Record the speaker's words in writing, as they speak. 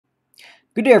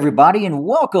Good day, everybody, and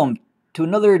welcome to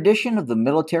another edition of the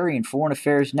Military and Foreign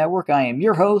Affairs Network. I am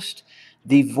your host,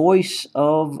 the voice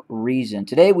of reason.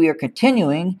 Today, we are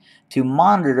continuing to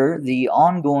monitor the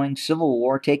ongoing civil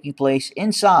war taking place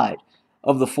inside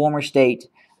of the former state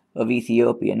of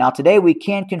Ethiopia. Now, today, we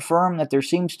can confirm that there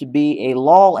seems to be a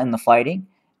lull in the fighting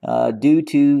due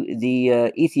to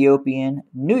the Ethiopian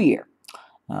New Year.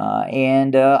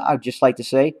 I'd just like to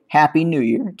say Happy New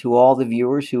Year to all the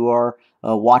viewers who are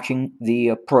watching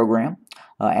the program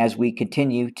as we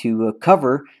continue to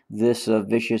cover this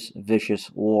vicious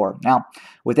war. Now,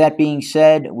 with that being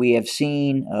said, we have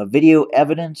seen video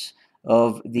evidence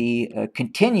of the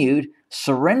continued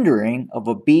surrendering of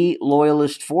Abiy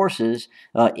loyalist forces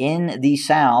in the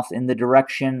south in the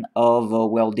direction of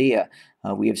Waldea.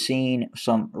 We have seen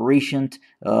some recent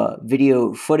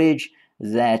video footage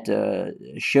that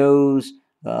shows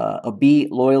Abiy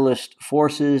loyalist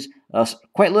forces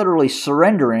quite literally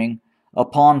surrendering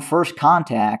upon first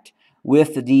contact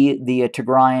with the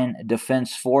Tigrayan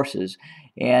Defense Forces.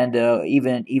 And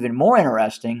even more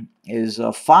interesting is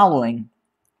following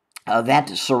that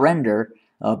surrender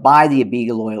by the Abiy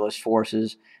loyalist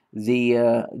forces,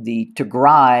 the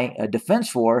Tigray Defense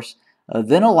Force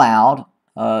then allowed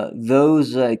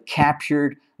those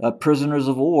captured prisoners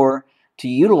of war to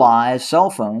utilize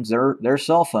cell phones, their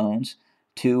cell phones,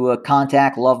 to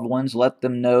contact loved ones, let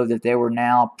them know that they were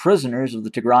now prisoners of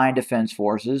the Tigrayan Defense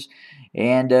Forces,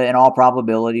 and in all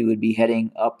probability would be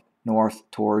heading up north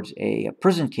towards a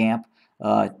prison camp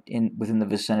within the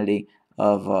vicinity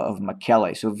of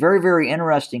Mekelle. So very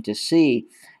interesting to see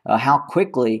how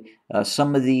quickly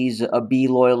some of these Abiy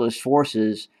loyalist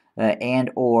forces and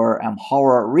or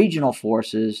Amhara regional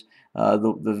forces,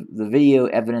 the video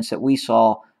evidence that we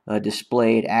saw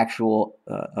displayed actual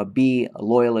Abiy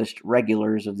loyalist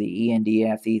regulars of the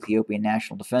ENDF, the Ethiopian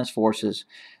National Defense Forces,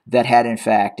 that had in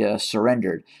fact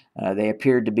surrendered. They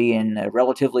appeared to be in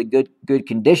relatively good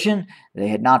condition. They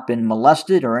had not been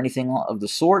molested or anything of the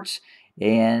sorts,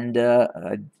 and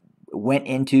went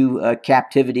into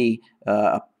captivity,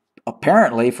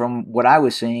 apparently, from what I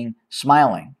was seeing,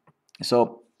 smiling.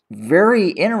 So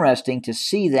very interesting to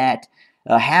see that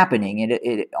happening, and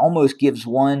it almost gives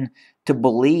one to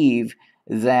believe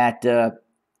that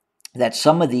that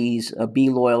some of these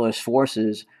Abiy loyalist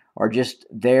forces are just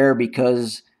there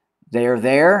because they're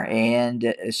there, and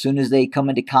as soon as they come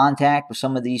into contact with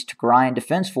some of these Tigrayan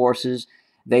Defense Forces,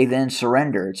 they then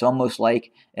surrender. It's almost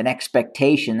like an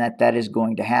expectation that that is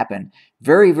going to happen.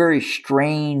 Very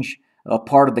strange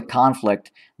part of the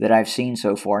conflict that I've seen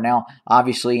so far. Now,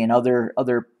 obviously, in other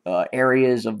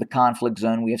areas of the conflict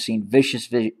zone, we have seen vicious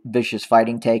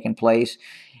fighting taking place,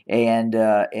 and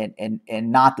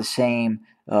not the same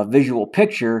visual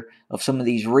picture of some of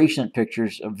these recent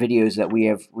pictures of videos that we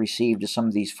have received of some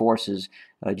of these forces,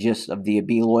 just of the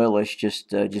Abiy loyalists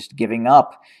just giving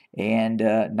up and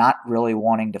not really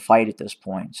wanting to fight at this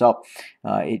point. So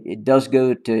it does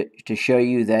go to show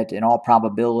you that in all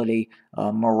probability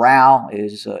morale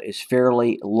is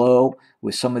fairly low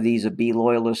with some of these Abiy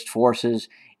loyalist forces,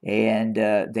 and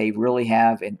they really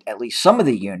have, in at least some of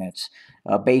the units,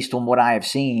 based on what I have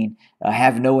seen,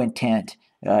 have no intent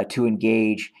to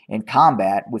engage in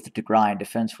combat with the Tigrayan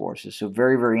Defense Forces. So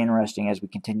very interesting as we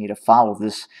continue to follow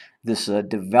this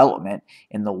development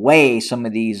in the way some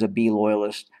of these Abiy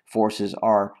loyalist forces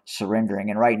are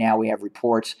surrendering. And right now we have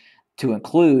reports to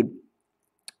include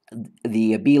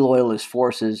the Abiy loyalist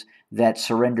forces that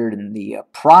surrendered in the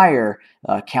prior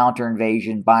counter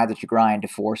invasion by the Tigrayan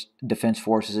Defense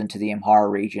Forces into the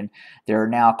Amhara region. There are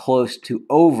now close to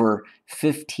over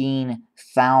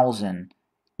 15,000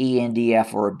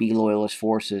 ENDF or Abiy loyalist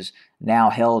forces now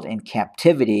held in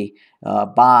captivity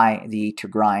by the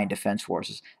Tigrayan Defense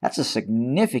Forces. That's a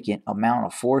significant amount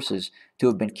of forces to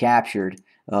have been captured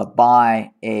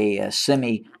by a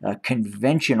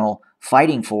semi-conventional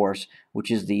fighting force, which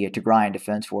is the Tigrayan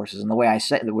Defense Forces. And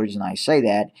the reason I say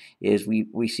that is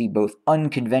we see both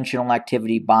unconventional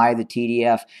activity by the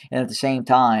TDF, and at the same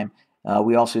time,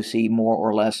 we also see more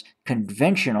or less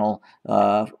conventional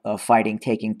fighting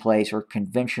taking place, or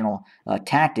conventional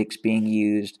tactics being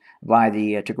used by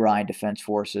the Tigrayan Defense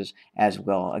Forces as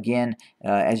well. Again,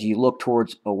 as you look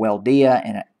towards Waldea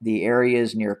and the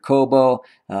areas near Kobo,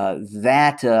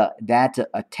 that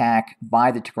attack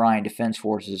by the Tigrayan Defense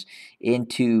Forces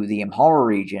into the Amhara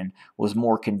region was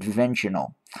more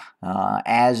conventional,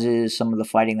 as is some of the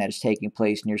fighting that is taking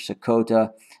place near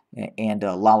Sokoto and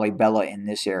Lalibela in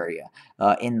this area.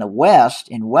 In the west,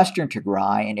 in western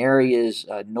Tigray, in areas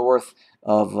north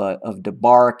of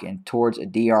Debark and towards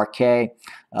DRK,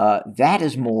 that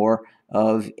is more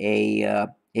of a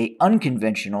a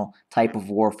unconventional type of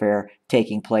warfare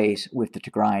taking place with the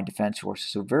Tigrayan Defense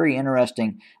Forces. So very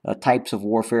interesting types of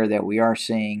warfare that we are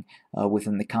seeing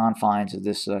within the confines of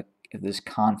this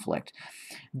conflict.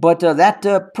 But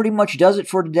that pretty much does it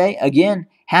for today. Again,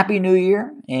 Happy New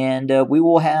Year, and we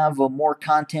will have more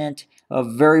content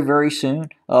very, very soon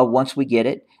once we get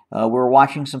it. We're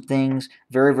watching some things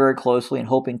very, very closely and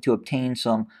hoping to obtain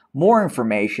some more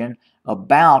information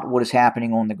about what is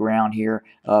happening on the ground here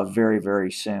very,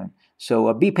 very soon.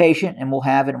 So be patient, and we'll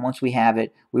have it. And once we have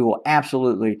it, we will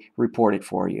absolutely report it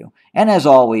for you. And as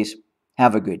always,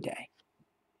 have a good day.